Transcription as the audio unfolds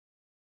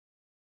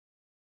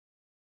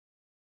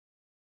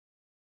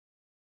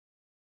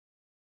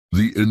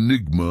The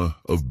Enigma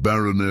of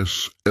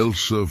Baroness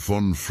Elsa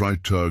von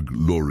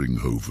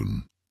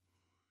Freytag-Loringhoven.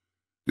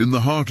 In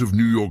the heart of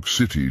New York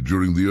City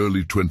during the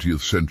early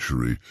 20th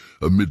century,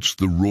 amidst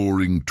the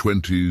roaring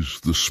 20s,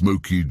 the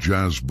smoky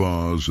jazz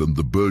bars and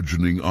the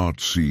burgeoning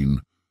art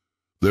scene,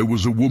 there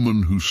was a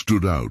woman who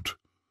stood out,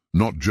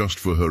 not just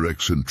for her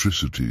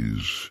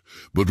eccentricities,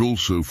 but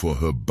also for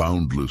her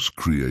boundless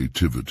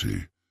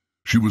creativity.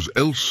 She was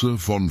Elsa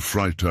von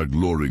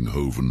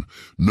Freytag-Loringhoven,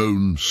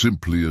 known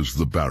simply as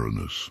the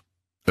Baroness.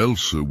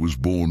 Elsa was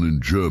born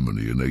in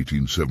Germany in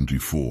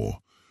 1874.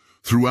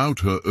 Throughout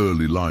her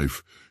early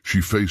life,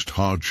 she faced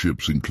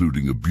hardships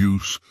including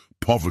abuse,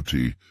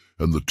 poverty,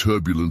 and the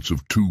turbulence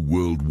of 2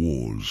 world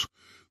wars.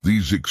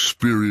 These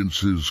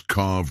experiences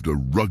carved a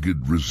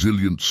rugged,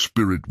 resilient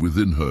spirit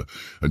within her,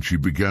 and she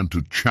began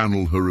to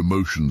channel her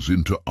emotions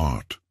into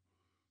art.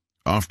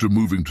 After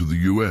moving to the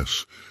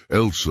US,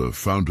 Elsa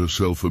found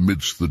herself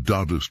amidst the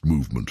Dadaist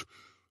movement,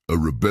 a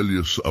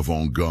rebellious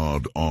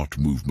avant-garde art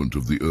movement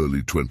of the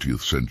early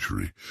 20th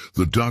century.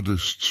 The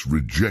Dadaists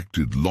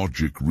rejected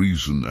logic,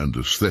 reason, and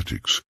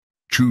aesthetics,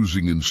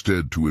 choosing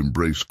instead to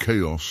embrace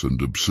chaos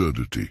and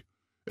absurdity.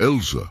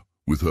 Elsa,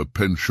 with her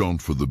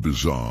penchant for the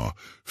bizarre,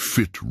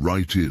 fit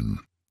right in.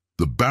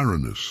 The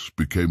Baroness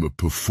became a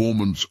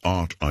performance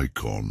art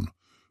icon,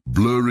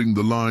 blurring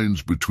the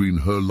lines between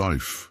her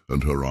life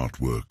and her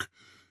artwork.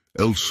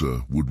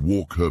 Elsa would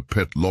walk her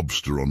pet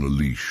lobster on a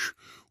leash,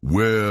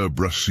 wear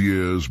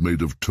brassieres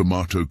made of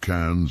tomato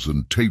cans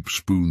and tape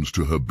spoons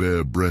to her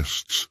bare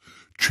breasts,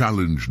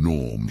 challenge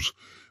norms,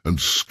 and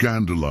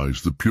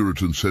scandalize the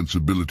Puritan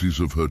sensibilities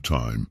of her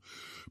time.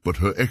 But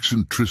her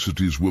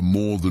eccentricities were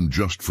more than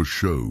just for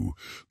show.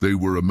 They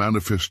were a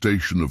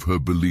manifestation of her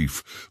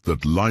belief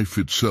that life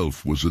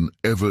itself was an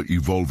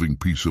ever-evolving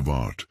piece of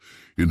art.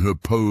 In her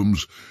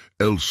poems,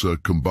 Elsa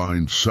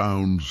combined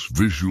sounds,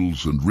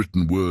 visuals, and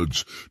written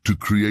words to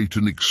create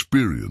an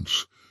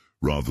experience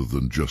rather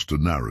than just a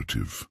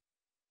narrative.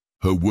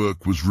 Her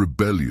work was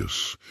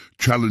rebellious,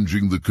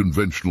 challenging the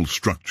conventional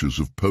structures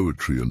of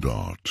poetry and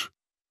art.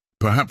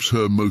 Perhaps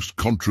her most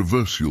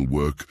controversial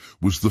work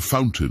was The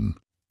Fountain,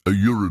 a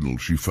urinal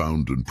she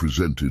found and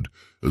presented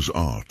as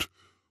art.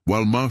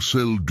 While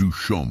Marcel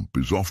Duchamp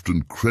is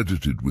often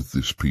credited with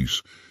this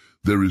piece,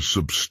 there is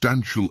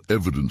substantial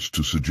evidence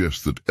to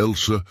suggest that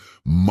Elsa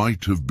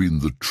might have been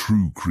the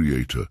true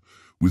creator,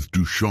 with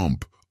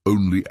Duchamp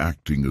only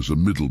acting as a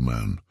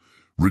middleman.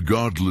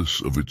 Regardless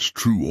of its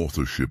true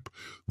authorship,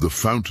 The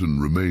Fountain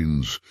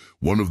remains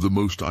one of the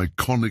most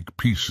iconic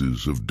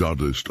pieces of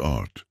Dadaist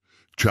art,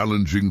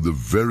 challenging the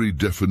very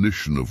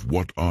definition of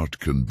what art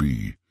can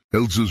be.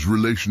 Elsa's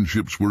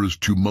relationships were as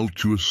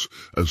tumultuous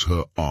as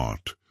her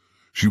art.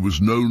 She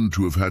was known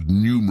to have had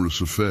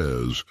numerous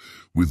affairs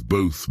with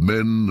both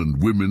men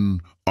and women,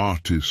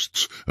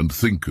 artists and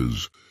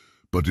thinkers,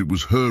 but it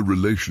was her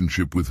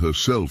relationship with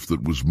herself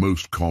that was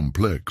most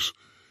complex.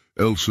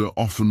 Elsa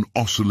often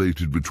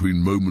oscillated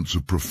between moments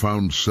of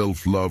profound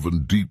self-love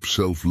and deep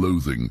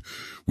self-loathing,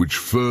 which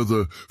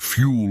further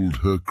fueled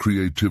her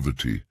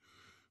creativity.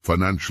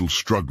 Financial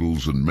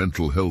struggles and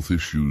mental health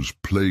issues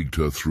plagued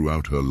her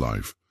throughout her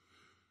life.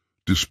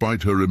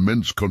 Despite her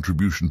immense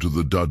contribution to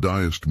the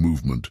Dadaist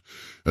movement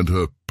and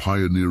her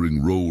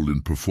pioneering role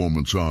in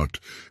performance art,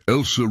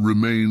 Elsa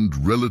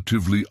remained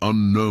relatively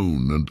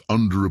unknown and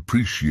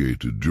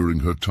underappreciated during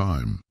her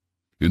time.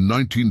 In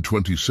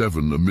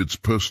 1927,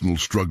 amidst personal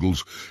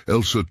struggles,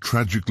 Elsa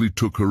tragically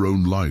took her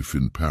own life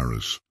in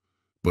Paris.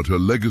 But her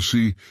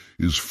legacy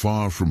is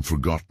far from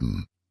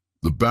forgotten.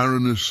 The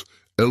Baroness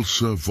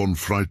Elsa von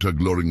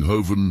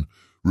Freytag-Loringhoven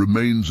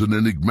remains an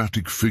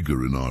enigmatic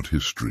figure in art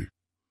history.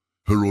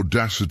 Her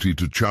audacity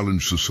to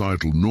challenge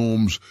societal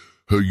norms,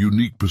 her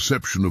unique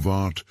perception of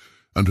art,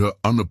 and her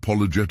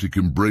unapologetic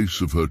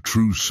embrace of her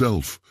true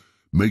self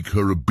make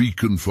her a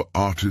beacon for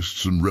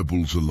artists and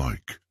rebels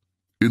alike.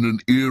 In an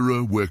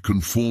era where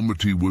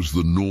conformity was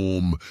the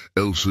norm,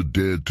 Elsa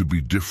dared to be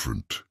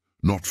different,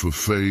 not for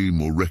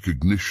fame or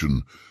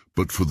recognition,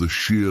 but for the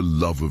sheer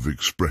love of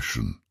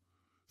expression.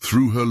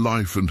 Through her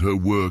life and her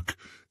work,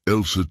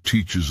 Elsa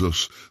teaches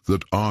us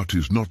that art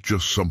is not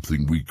just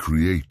something we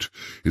create,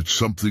 it's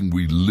something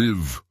we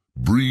live,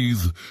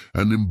 breathe,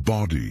 and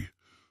embody.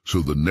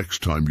 So the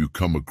next time you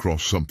come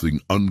across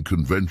something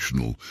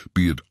unconventional,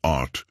 be it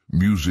art,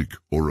 music,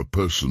 or a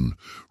person,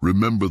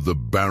 remember the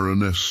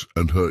Baroness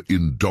and her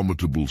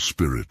indomitable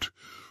spirit.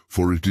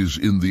 For it is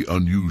in the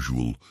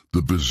unusual,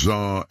 the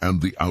bizarre,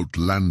 and the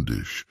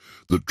outlandish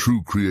that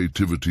true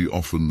creativity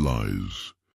often lies.